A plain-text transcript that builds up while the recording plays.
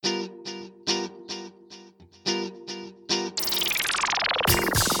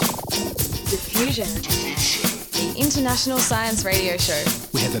Diffusion, the international science radio show.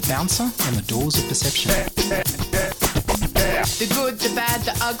 We have a bouncer on the doors of perception. The good, the bad,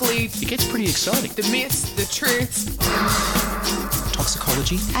 the ugly. It gets pretty exciting. The myths, the truths.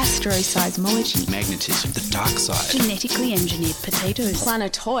 Toxicology. Astroseismology. Magnetism. The dark side. Genetically engineered potatoes.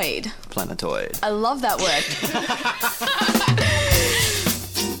 Planetoid. Planetoid. I love that word.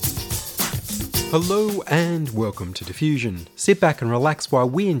 Hello and welcome to Diffusion. Sit back and relax while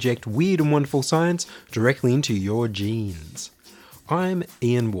we inject weird and wonderful science directly into your genes. I'm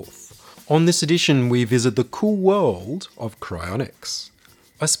Ian Wolfe. On this edition, we visit the cool world of cryonics.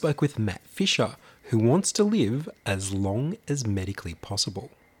 I spoke with Matt Fisher, who wants to live as long as medically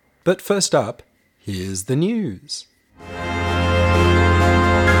possible. But first up, here's the news.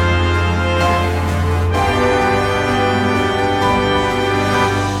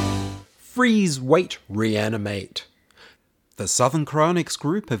 Freeze, wait, reanimate. The Southern Cryonics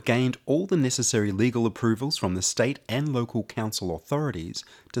Group have gained all the necessary legal approvals from the state and local council authorities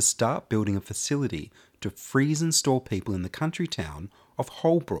to start building a facility to freeze and store people in the country town of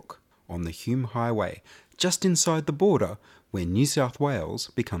Holbrook on the Hume Highway, just inside the border where New South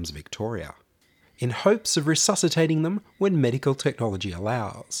Wales becomes Victoria, in hopes of resuscitating them when medical technology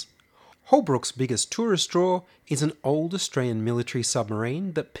allows. Holbrook's biggest tourist draw is an old Australian military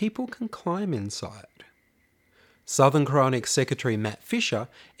submarine that people can climb inside. Southern Cryonics Secretary Matt Fisher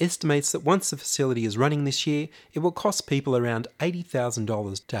estimates that once the facility is running this year, it will cost people around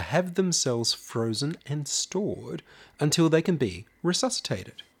 $80,000 to have themselves frozen and stored until they can be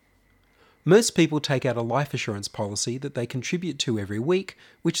resuscitated. Most people take out a life assurance policy that they contribute to every week,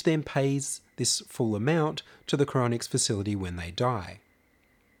 which then pays this full amount to the cryonics facility when they die.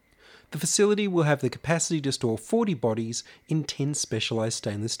 The facility will have the capacity to store 40 bodies in 10 specialised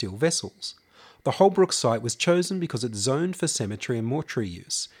stainless steel vessels. The Holbrook site was chosen because it's zoned for cemetery and mortuary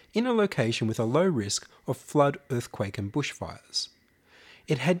use, in a location with a low risk of flood, earthquake and bushfires.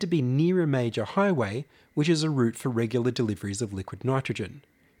 It had to be near a major highway, which is a route for regular deliveries of liquid nitrogen.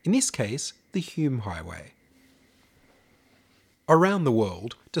 In this case, the Hume Highway. Around the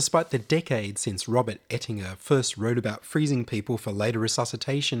world, despite the decades since Robert Ettinger first wrote about freezing people for later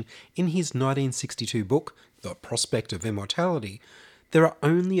resuscitation in his 1962 book, The Prospect of Immortality, there are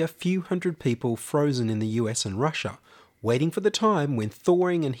only a few hundred people frozen in the US and Russia, waiting for the time when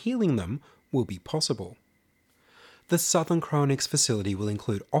thawing and healing them will be possible. The Southern Cryonics facility will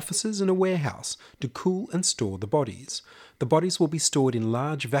include offices and a warehouse to cool and store the bodies. The bodies will be stored in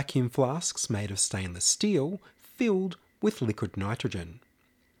large vacuum flasks made of stainless steel, filled with liquid nitrogen.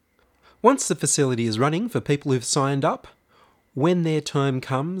 Once the facility is running for people who've signed up, when their time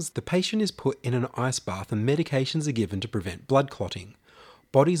comes, the patient is put in an ice bath and medications are given to prevent blood clotting.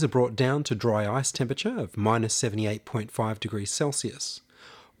 Bodies are brought down to dry ice temperature of minus 78.5 degrees Celsius.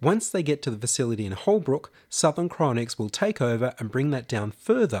 Once they get to the facility in Holbrook, Southern Cryonics will take over and bring that down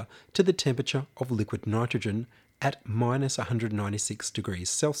further to the temperature of liquid nitrogen at minus 196 degrees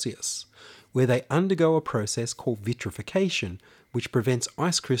Celsius, where they undergo a process called vitrification, which prevents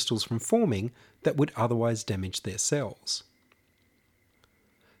ice crystals from forming that would otherwise damage their cells.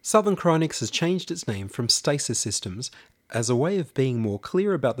 Southern Cryonics has changed its name from Stasis Systems as a way of being more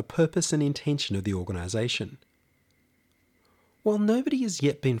clear about the purpose and intention of the organisation. While nobody has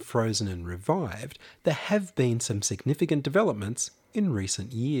yet been frozen and revived, there have been some significant developments in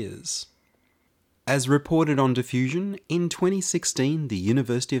recent years. As reported on Diffusion, in 2016, the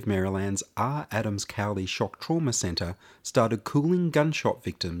University of Maryland's R. Adams Cowley Shock Trauma Centre started cooling gunshot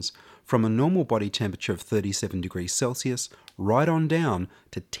victims from a normal body temperature of 37 degrees Celsius right on down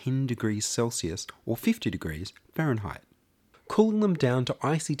to 10 degrees Celsius or 50 degrees Fahrenheit. Cooling them down to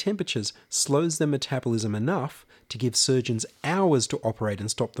icy temperatures slows their metabolism enough to give surgeons hours to operate and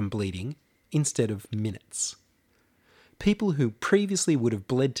stop them bleeding instead of minutes. People who previously would have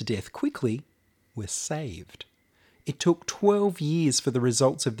bled to death quickly were saved. It took 12 years for the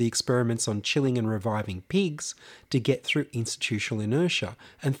results of the experiments on chilling and reviving pigs to get through institutional inertia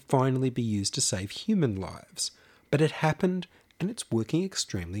and finally be used to save human lives. But it happened and it's working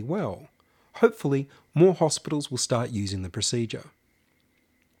extremely well. Hopefully, more hospitals will start using the procedure.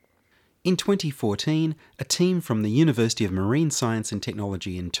 In 2014, a team from the University of Marine Science and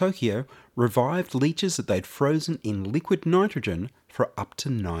Technology in Tokyo revived leeches that they'd frozen in liquid nitrogen for up to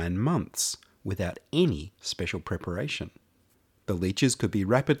 9 months, without any special preparation. The leeches could be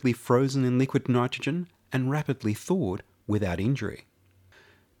rapidly frozen in liquid nitrogen and rapidly thawed without injury.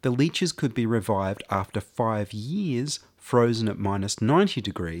 The leeches could be revived after 5 years, frozen at minus 90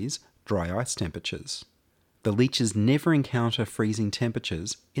 degrees, dry ice temperatures. The leeches never encounter freezing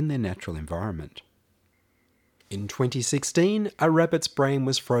temperatures in their natural environment. In 2016, a rabbit's brain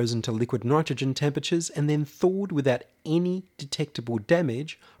was frozen to liquid nitrogen temperatures and then thawed without any detectable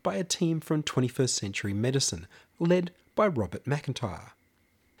damage by a team from 21st Century Medicine, led by Robert McIntyre.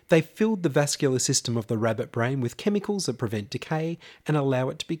 They filled the vascular system of the rabbit brain with chemicals that prevent decay and allow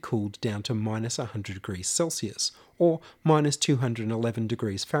it to be cooled down to minus 100 degrees Celsius, or minus 211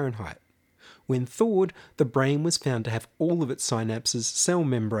 degrees Fahrenheit. When thawed, the brain was found to have all of its synapses, cell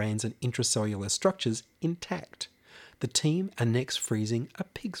membranes and intracellular structures intact. The team are next freezing a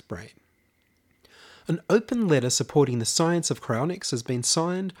pig's brain. An open letter supporting the science of cryonics has been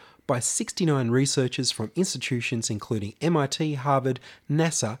signed by 69 researchers from institutions including MIT, Harvard,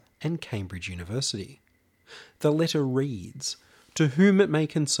 NASA and Cambridge University. The letter reads, "To whom it may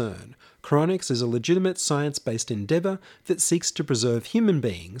concern, cryonics is a legitimate science-based endeavour that seeks to preserve human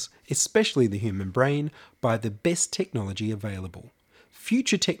beings, especially the human brain, by the best technology available.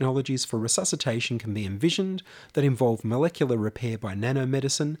 Future technologies for resuscitation can be envisioned that involve molecular repair by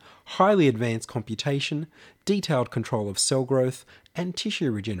nanomedicine, highly advanced computation, detailed control of cell growth, and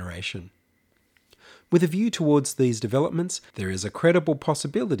tissue regeneration. With a view towards these developments, there is a credible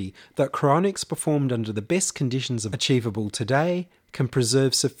possibility that cryonics performed under the best conditions achievable today can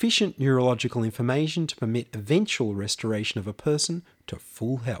preserve sufficient neurological information to permit eventual restoration of a person to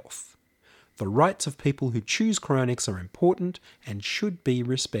full health. The rights of people who choose cryonics are important and should be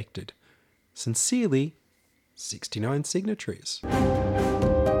respected. Sincerely, 69 signatories."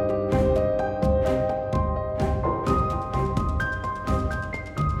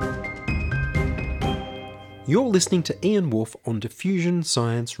 You're listening to Ian Wolfe on Diffusion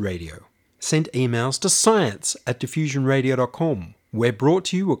Science Radio. Send emails to science@diffusionradio.com. We're brought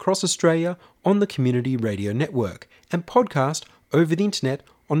to you across Australia on the Community Radio Network and podcast over the internet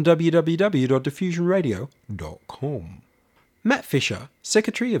on www.diffusionradio.com. Matt Fisher,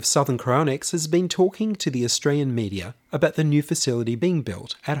 Secretary of Southern Cryonics, has been talking to the Australian media about the new facility being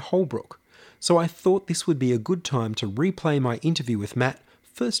built at Holbrook, so I thought this would be a good time to replay my interview with Matt,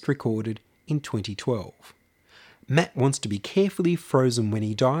 first recorded in 2012. Matt wants to be carefully frozen when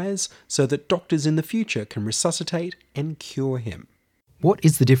he dies so that doctors in the future can resuscitate and cure him. What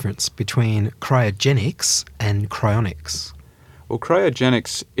is the difference between cryogenics and cryonics? Well,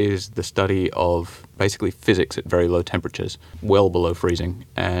 cryogenics is the study of basically physics at very low temperatures, well below freezing,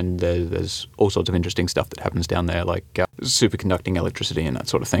 and there's all sorts of interesting stuff that happens down there, like superconducting electricity and that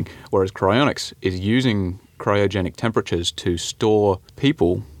sort of thing. Whereas cryonics is using cryogenic temperatures to store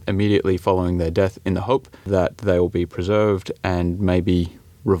people immediately following their death in the hope that they will be preserved and maybe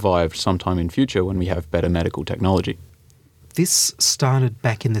revived sometime in future when we have better medical technology. This started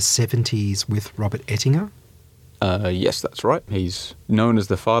back in the 70s with Robert Ettinger? Yes, that's right. He's known as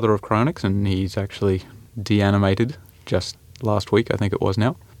the father of cryonics, and he's actually deanimated just last week, I think it was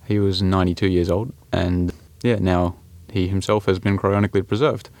now. He was 92 years old, and now he himself has been cryonically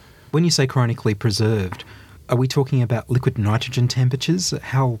preserved. When you say cryonically preserved, are we talking about liquid nitrogen temperatures?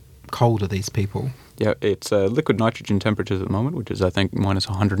 How cold are these people? Yeah, it's liquid nitrogen temperatures at the moment, which is, I think, minus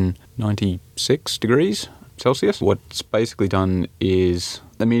 196 degrees Celsius. What's basically done is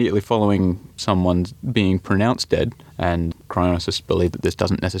immediately following someone being pronounced dead, and cryonicists believe that this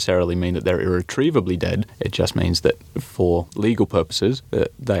doesn't necessarily mean that they're irretrievably dead. It just means that for legal purposes,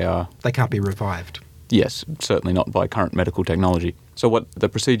 they can't be revived. Yes, certainly not by current medical technology. So what the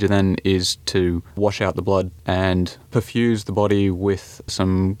procedure then is to wash out the blood and perfuse the body with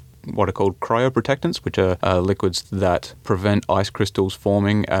some what are called cryoprotectants, which are liquids that prevent ice crystals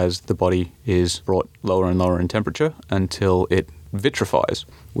forming as the body is brought lower and lower in temperature until it vitrifies,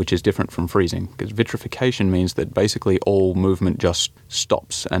 which is different from freezing, because vitrification means that basically all movement just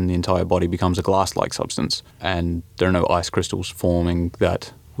stops and the entire body becomes a glass-like substance, and there are no ice crystals forming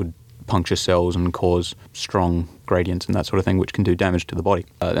that would puncture cells and cause strong gradients and that sort of thing, which can do damage to the body.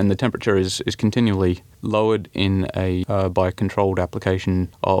 And the temperature is continually lowered by a controlled application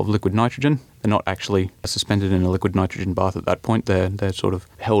of liquid nitrogen. They're not actually suspended in a liquid nitrogen bath at that point. They're sort of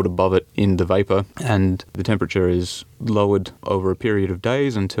held above it in the vapor, and the temperature is lowered over a period of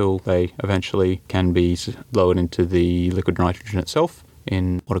days until they eventually can be lowered into the liquid nitrogen itself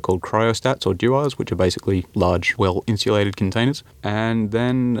in what are called cryostats or dewars, which are basically large, well-insulated containers. And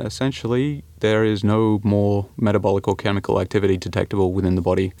then essentially there is no more metabolic or chemical activity detectable within the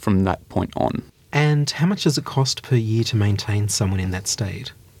body from that point on. And how much does it cost per year to maintain someone in that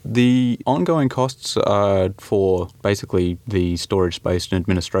state? The ongoing costs are for basically the storage space and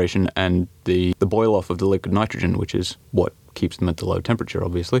administration and the boil-off of the liquid nitrogen, which is what keeps them at the low temperature,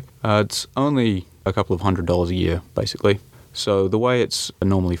 obviously. It's only a couple of $100 a year, basically. So the way it's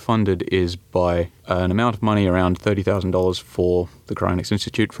normally funded is by an amount of money, around $30,000 for the Cryonics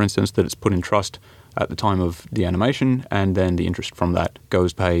Institute, for instance, that it's put in trust at the time of the animation, and then the interest from that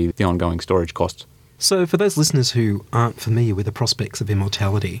goes pay the ongoing storage costs. So for those listeners who aren't familiar with the prospects of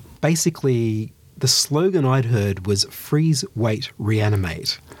immortality, basically the slogan I'd heard was freeze, wait,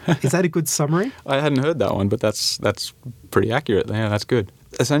 reanimate. Is that a good summary? I hadn't heard that one, but that's pretty accurate. Yeah, that's good.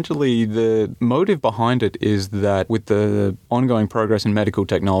 Essentially, the motive behind it is that with the ongoing progress in medical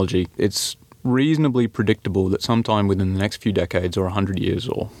technology, it's reasonably predictable that sometime within the next few decades or 100 years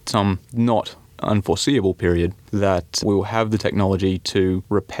or some not unforeseeable period that we will have the technology to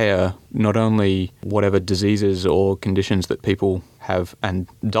repair not only whatever diseases or conditions that people have and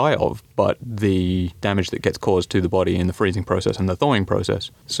die of, but the damage that gets caused to the body in the freezing process and the thawing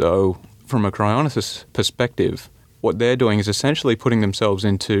process. So from a cryonicist perspective, what they're doing is essentially putting themselves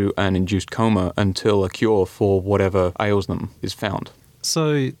into an induced coma until a cure for whatever ails them is found.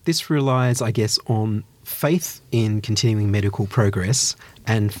 So this relies, I guess, on faith in continuing medical progress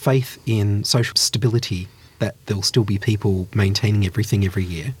and faith in social stability, that there'll still be people maintaining everything every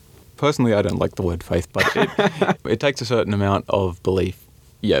year. Personally, I don't like the word faith, but it takes a certain amount of belief,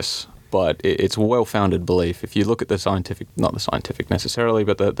 yes. But it's a well-founded belief. If you look at the scientific, not the scientific necessarily,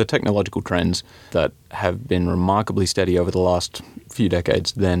 but the technological trends that have been remarkably steady over the last few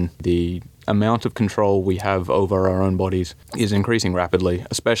decades, then the amount of control we have over our own bodies is increasing rapidly,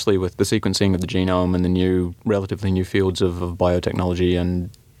 especially with the sequencing of the genome and the relatively new fields of biotechnology, and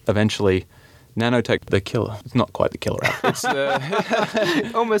eventually nanotech, the killer. It's not quite the killer app.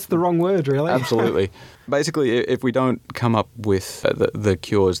 It's almost the wrong word, really. Absolutely. Basically, if we don't come up with the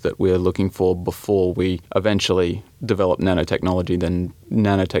cures that we're looking for before we eventually develop nanotechnology, then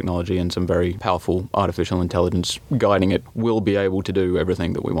nanotechnology and some very powerful artificial intelligence guiding it will be able to do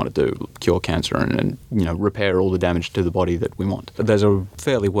everything that we want to do, cure cancer and repair all the damage to the body that we want. There's a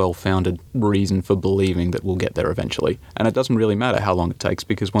fairly well-founded reason for believing that we'll get there eventually. And it doesn't really matter how long it takes,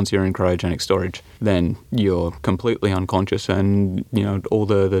 because once you're in cryogenic storage, then you're completely unconscious, and all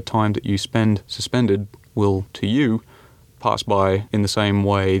the time that you spend suspended will, to you, pass by in the same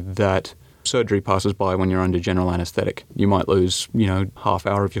way that surgery passes by when you're under general anesthetic. You might lose, half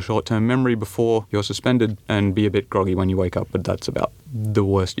hour of your short-term memory before you're suspended and be a bit groggy when you wake up, but that's about the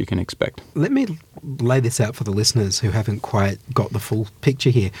worst you can expect. Let me lay this out for the listeners who haven't quite got the full picture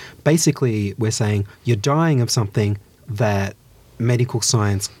here. Basically, we're saying you're dying of something that medical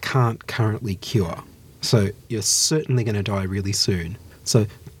science can't currently cure. So you're certainly going to die really soon. So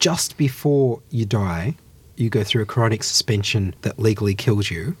just before you die, you go through a cryonic suspension that legally kills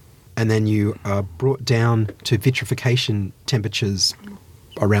you, and then you are brought down to vitrification temperatures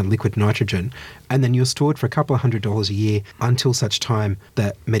around liquid nitrogen, and then you're stored for a couple of $100 a year until such time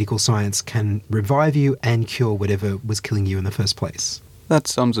that medical science can revive you and cure whatever was killing you in the first place. That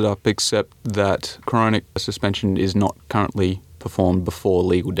sums it up, except that cryonic suspension is not currently performed before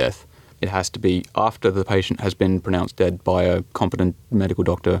legal death. It has to be after the patient has been pronounced dead by a competent medical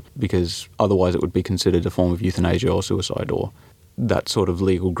doctor, because otherwise it would be considered a form of euthanasia or suicide or that sort of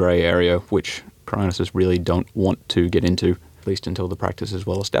legal grey area, which cryonicists really don't want to get into, at least until the practice is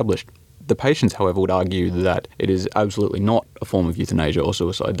well established. The patients, however, would argue that it is absolutely not a form of euthanasia or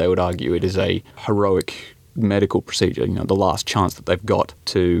suicide. They would argue it is a heroic medical procedure, the last chance that they've got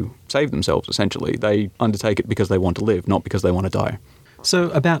to save themselves, essentially. They undertake it because they want to live, not because they want to die.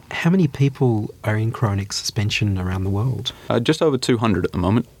 So about how many people are in cryonic suspension around the world? Just over 200 at the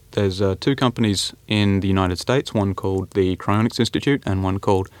moment. There's two companies in the United States, one called the Cryonics Institute and one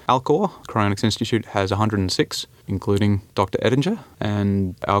called Alcor. Cryonics Institute has 106, including Dr. Ettinger,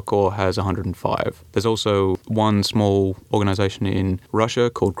 and Alcor has 105. There's also one small organization in Russia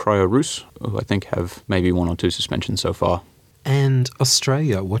called CryoRus, who I think have maybe one or two suspensions so far. And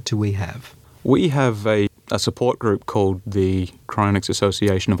Australia, what do we have? We have a support group called the Cryonics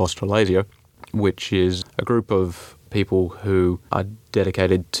Association of Australasia, which is a group of people who are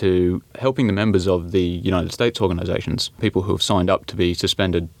dedicated to helping the members of the United States organizations, people who have signed up to be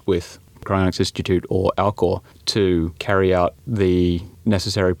suspended with Cryonics Institute or Alcor, to carry out the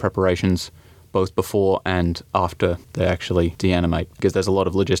necessary preparations both before and after they actually deanimate, because there's a lot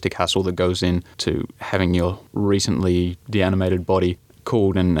of logistic hassle that goes into having your recently deanimated body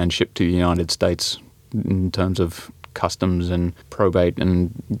cooled and shipped to the United States in terms of customs and probate,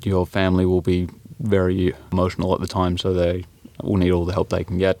 and your family will be very emotional at the time, so they will need all the help they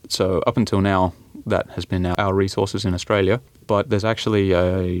can get. So up until now, that has been our resources in Australia, but there's actually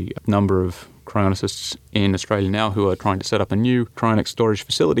a number of cryonicists in Australia now who are trying to set up a new cryonic storage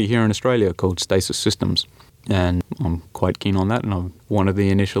facility here in Australia called Stasis Systems, and I'm quite keen on that, and I'm one of the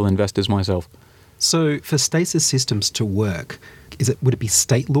initial investors myself. So for Stasis Systems to work, would it be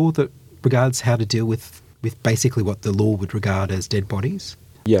state law that regards how to deal with basically what the law would regard as dead bodies?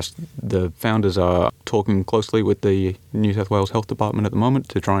 Yes, the founders are talking closely with the New South Wales Health Department at the moment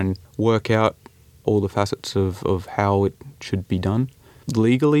to try and work out all the facets of how it should be done.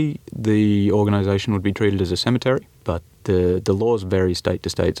 Legally, the organisation would be treated as a cemetery, but the laws vary state to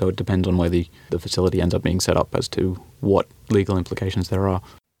state, so it depends on where the facility ends up being set up as to what legal implications there are.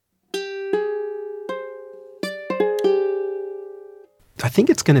 I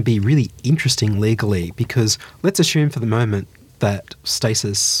think it's going to be really interesting legally because let's assume for the moment that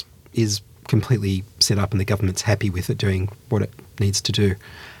stasis is completely set up and the government's happy with it doing what it needs to do.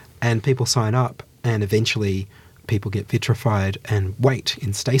 And people sign up and eventually people get vitrified and wait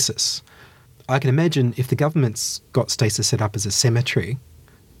in stasis. I can imagine if the government's got stasis set up as a cemetery,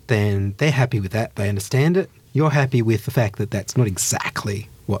 then they're happy with that. They understand it. You're happy with the fact that that's not exactly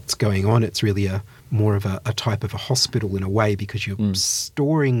what's going on. It's really more of a type of a hospital in a way because you're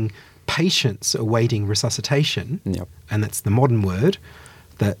storing patients awaiting resuscitation. Yep. And that's the modern word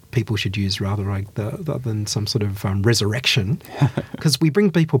that people should use rather than some sort of resurrection, because we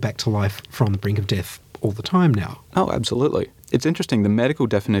bring people back to life from the brink of death all the time now. Oh, absolutely. It's interesting. The medical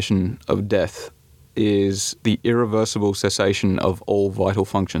definition of death is the irreversible cessation of all vital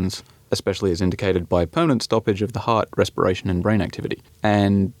functions, especially as indicated by permanent stoppage of the heart, respiration and brain activity.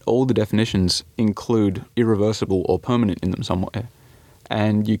 And all the definitions include irreversible or permanent in them somewhere.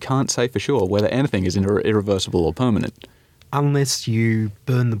 And you can't say for sure whether anything is irreversible or permanent. Unless you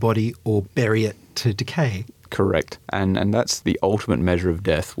burn the body or bury it to decay. Correct. And that's the ultimate measure of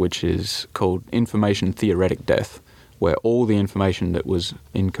death, which is called information theoretic death, where all the information that was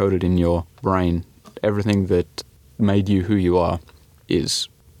encoded in your brain, everything that made you who you are, is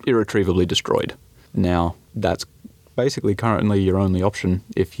irretrievably destroyed. Now, that's basically currently your only option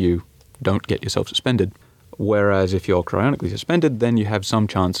if you don't get yourself suspended. Whereas if you're cryonically suspended, then you have some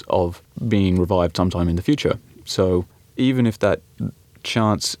chance of being revived sometime in the future. So even if that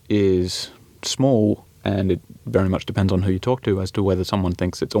chance is small, and it very much depends on who you talk to as to whether someone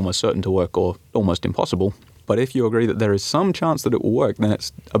thinks it's almost certain to work or almost impossible, but if you agree that there is some chance that it will work, then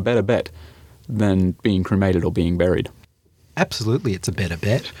it's a better bet than being cremated or being buried. Absolutely, it's a better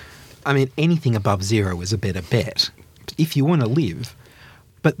bet. I mean, anything above zero is a better bet if you want to live.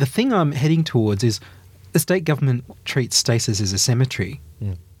 But the thing I'm heading towards is the state government treats stasis as a cemetery.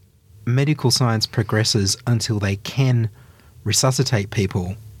 Medical science progresses until they can resuscitate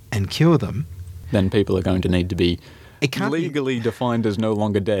people and cure them. Then people are going to need to be legally defined as no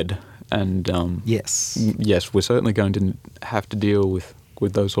longer dead. And yes, we're certainly going to have to deal with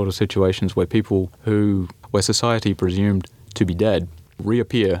those sort of situations where people where society presumed to be dead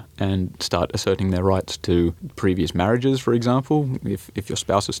reappear and start asserting their rights to previous marriages, for example. If your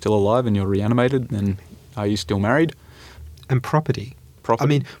spouse is still alive and you're reanimated, then are you still married? And property. I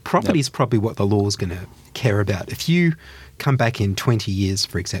mean, property is probably what the law is going to care about. If you come back in 20 years,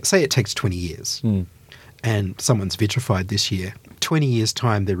 for example, say it takes 20 years and someone's vitrified this year, 20 years'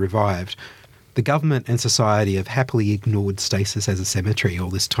 time they're revived, the government and society have happily ignored stasis as a cemetery all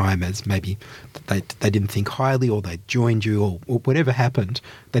this time as maybe they didn't think highly or they joined you or whatever happened.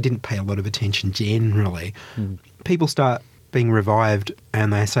 They didn't pay a lot of attention generally. People start being revived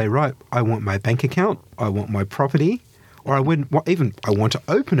and they say, right, I want my bank account, I want my property, or I want to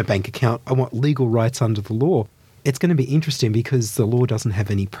open a bank account, I want legal rights under the law. It's going to be interesting because the law doesn't have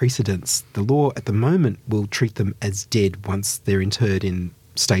any precedents. The law at the moment will treat them as dead once they're interred in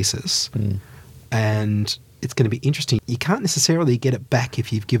stasis. And it's going to be interesting. You can't necessarily get it back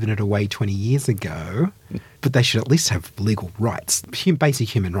if you've given it away 20 years ago, but they should at least have legal rights. Basic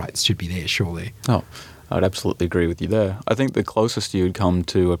human rights should be there, surely. Oh, I'd absolutely agree with you there. I think the closest you'd come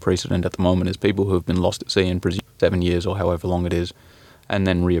to a precedent at the moment is people who have been lost at sea in 7 years or however long it is, and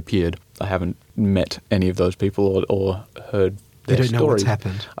then reappeared. I haven't met any of those people or heard their stories. They don't know what's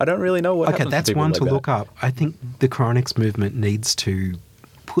happened. I don't really know what happened. Okay, that's one to look up. I think the cryonics movement needs to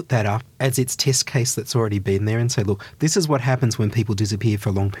put that up as its test case that's already been there and say, look, this is what happens when people disappear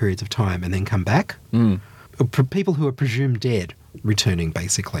for long periods of time and then come back. People who are presumed dead returning,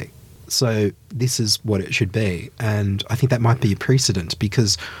 basically. So this is what it should be. And I think that might be a precedent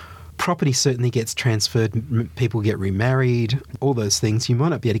because property certainly gets transferred, people get remarried, all those things. You might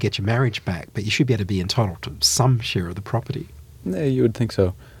not be able to get your marriage back, but you should be able to be entitled to some share of the property. Yeah, you would think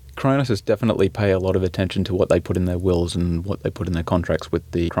so. Cryonicists definitely pay a lot of attention to what they put in their wills and what they put in their contracts with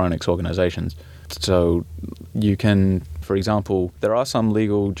the cryonics organisations. So you can, for example, there are some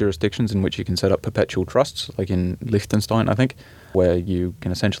legal jurisdictions in which you can set up perpetual trusts, like in Liechtenstein, I think, where you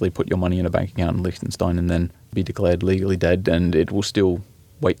can essentially put your money in a bank account in Liechtenstein and then be declared legally dead, and it will still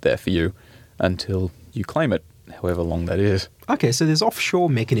wait there for you until you claim it, however long that is. Okay, so there's offshore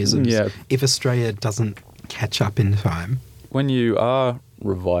mechanisms if Australia doesn't catch up in time. When you are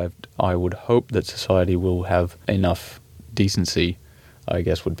revived, I would hope that society will have enough decency, I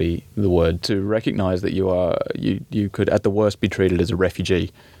guess would be the word, to recognise that you could at the worst be treated as a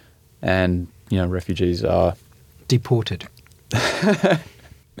refugee. And, refugees are... Deported.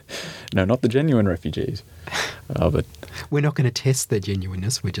 No, not the genuine refugees. But We're not going to test their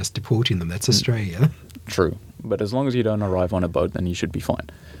genuineness, we're just deporting them. That's Australia. true. But as long as you don't arrive on a boat, then you should be fine.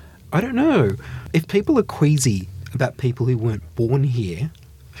 I don't know. If people are queasy about people who weren't born here,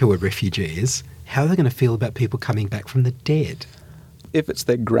 who are refugees, how are they going to feel about people coming back from the dead? If it's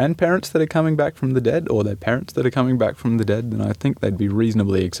their grandparents that are coming back from the dead or their parents that are coming back from the dead, then I think they'd be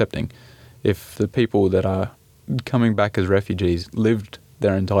reasonably accepting. If the people that are coming back as refugees lived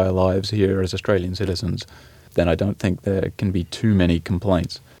their entire lives here as Australian citizens, then I don't think there can be too many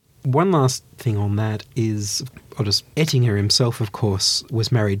complaints. One last thing on that is, Ettinger himself, of course,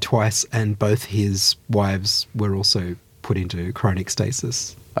 was married twice, and both his wives were also put into chronic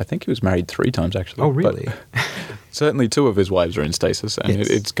stasis. I think he was married 3 times, actually. Oh, really? But certainly 2 of his wives are in stasis, and Yes.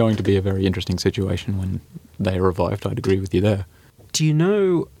 it's going to be a very interesting situation when they are revived. I'd agree with you there. Do you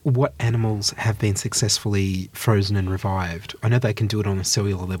know what animals have been successfully frozen and revived? I know they can do it on a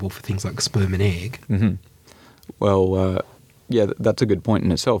cellular level for things like sperm and egg. Mm-hmm. Well, that's a good point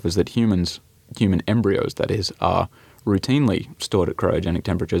in itself, is that human embryos, that is, are routinely stored at cryogenic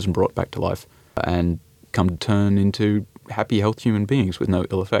temperatures and brought back to life and come to turn into happy, healthy human beings with no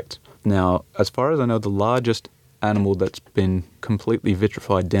ill effects. Now, as far as I know, the largest animal that's been completely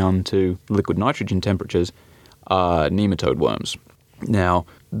vitrified down to liquid nitrogen temperatures are nematode worms. Now,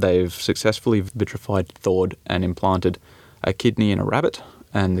 they've successfully vitrified, thawed, and implanted a kidney in a rabbit,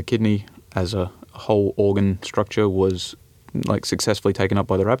 and the kidney as a whole organ structure was successfully taken up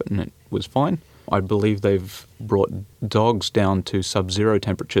by the rabbit, and it was fine. I believe they've brought dogs down to sub-zero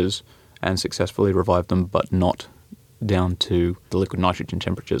temperatures and successfully revived them, but not down to the liquid nitrogen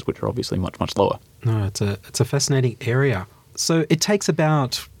temperatures, which are obviously much, much lower. No, it's a fascinating area. So it takes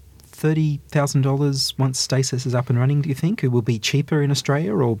about $30,000 once stasis is up and running, do you think? It will be cheaper in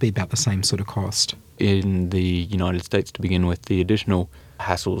Australia, or will be about the same sort of cost? In the United States, to begin with, the additional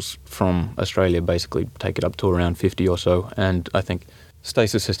hassles from Australia basically take it up to around 50 or so, and I think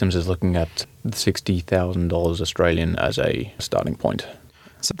Stasis Systems is looking at $60,000 Australian as a starting point.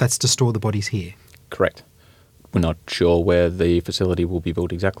 So that's to store the bodies here? Correct. We're not sure where the facility will be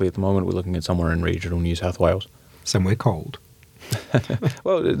built exactly at the moment. We're looking at somewhere in regional New South Wales. Somewhere cold?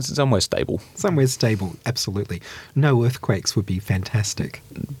 Well, it's somewhere stable. Somewhere stable, absolutely. No earthquakes would be fantastic.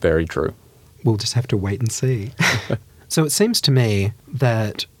 Very true. We'll just have to wait and see. So it seems to me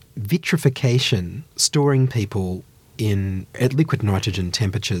that vitrification, storing people at liquid nitrogen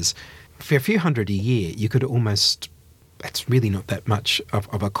temperatures, for a few hundred a year, you could almost, that's really not that much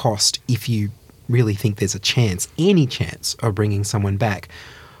of a cost if you really think there's a chance, any chance, of bringing someone back.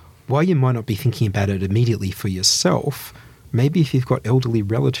 While you might not be thinking about it immediately for yourself, maybe if you've got elderly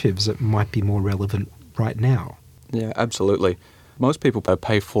relatives, it might be more relevant right now. Yeah, absolutely. Most people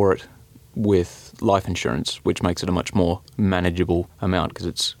pay for it with life insurance, which makes it a much more manageable amount because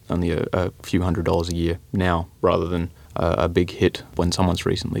it's only a few $100s a year now rather than a big hit when someone's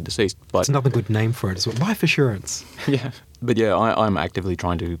recently deceased. But It's another good name for it as well. Life assurance. yeah, but yeah, I'm actively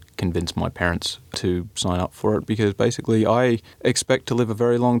trying to convince my parents to sign up for it because basically I expect to live a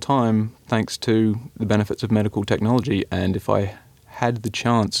very long time thanks to the benefits of medical technology, and if I had the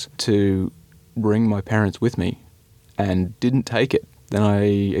chance to bring my parents with me and didn't take it, then I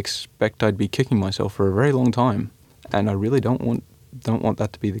expect I'd be kicking myself for a very long time, and I really don't want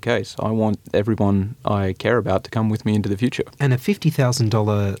that to be the case. I want everyone I care about to come with me into the future. And a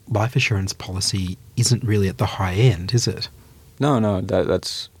 $50,000 life assurance policy isn't really at the high end, is it? No,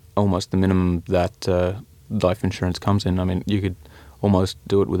 that's almost the minimum that life insurance comes in. I mean, you could almost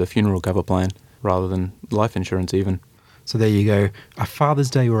do it with a funeral cover plan rather than life insurance even. So there you go. A Father's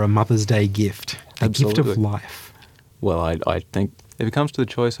Day or a Mother's Day gift. A gift of Absolutely. life. Well, I think if it comes to the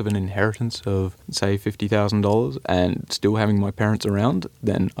choice of an inheritance of, say, $50,000 and still having my parents around,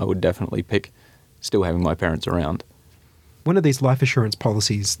 then I would definitely pick still having my parents around. One of these life assurance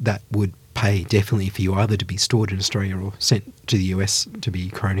policies that would pay definitely for you either to be stored in Australia or sent to the US to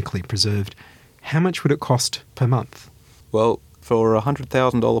be chronically preserved, how much would it cost per month? Well, for a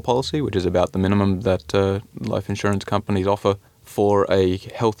 $100,000 policy, which is about the minimum that life insurance companies offer for a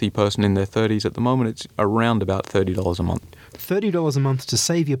healthy person in their 30s at the moment, it's around about $30 a month. $30 a month to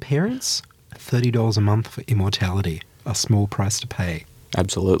save your parents, $30 a month for immortality. A small price to pay.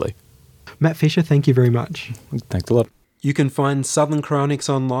 Absolutely. Matt Fisher, thank you very much. Thanks a lot. You can find Southern Cryonics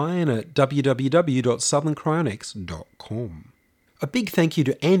online at www.southerncryonics.com. A big thank you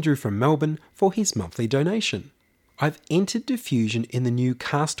to Andrew from Melbourne for his monthly donation. I've entered Diffusion in the new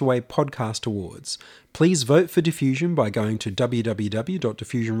Castaway Podcast Awards. Please vote for Diffusion by going to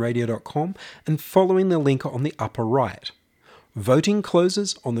www.diffusionradio.com and following the link on the upper right. Voting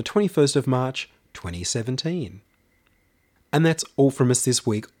closes on the 21st of March, 2017. And that's all from us this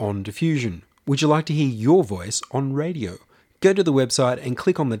week on Diffusion. Would you like to hear your voice on radio? Go to the website and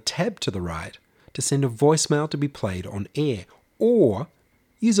click on the tab to the right to send a voicemail to be played on air, or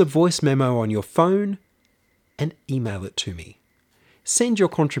use a voice memo on your phone and email it to me. Send your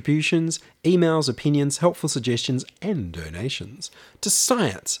contributions, emails, opinions, helpful suggestions, and donations to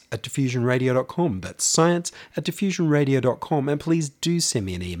science@diffusionradio.com. That's science@diffusionradio.com. And please do send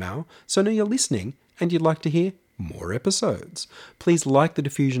me an email so I know you're listening and you'd like to hear more episodes. Please like the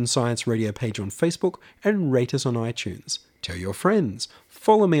Diffusion Science Radio page on Facebook and rate us on iTunes. Tell your friends.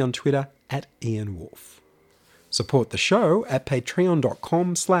 Follow me on Twitter @IanWolf. Support the show at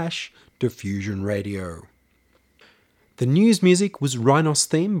patreon.com/diffusionradio. The news music was Rhinos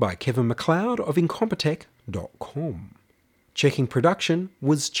Theme by Kevin MacLeod of Incompetech.com. Checking production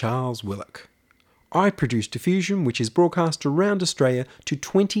was Charles Willock. I produce Diffusion, which is broadcast around Australia to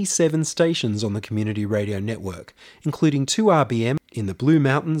 27 stations on the Community Radio Network, including 2RBM in the Blue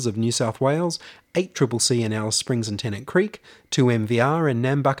Mountains of New South Wales, 8CCC in Alice Springs and Tennant Creek, 2MVR in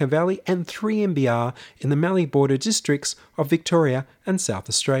Nambucca Valley, and 3MBR in the Mallee Border districts of Victoria and South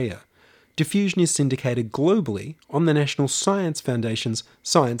Australia. Diffusion is syndicated globally on the National Science Foundation's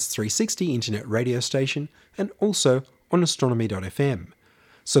Science 360 internet radio station and also on astronomy.fm.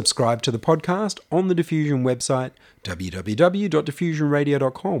 Subscribe to the podcast on the Diffusion website,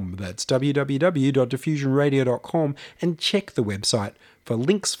 www.diffusionradio.com. That's www.diffusionradio.com, and check the website for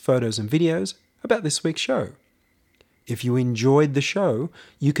links, photos, and videos about this week's show. If you enjoyed the show,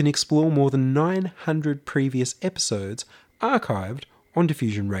 you can explore more than 900 previous episodes archived on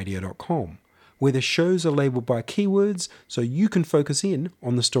diffusionradio.com, where the shows are labelled by keywords so you can focus in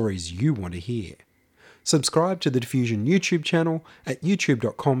on the stories you want to hear. Subscribe to the Diffusion YouTube channel at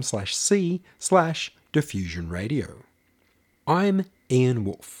youtube.com/c/diffusionradio. I'm Ian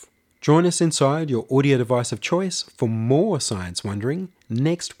Wolf. Join us inside your audio device of choice for more science wondering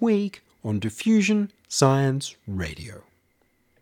next week on Diffusion Science Radio.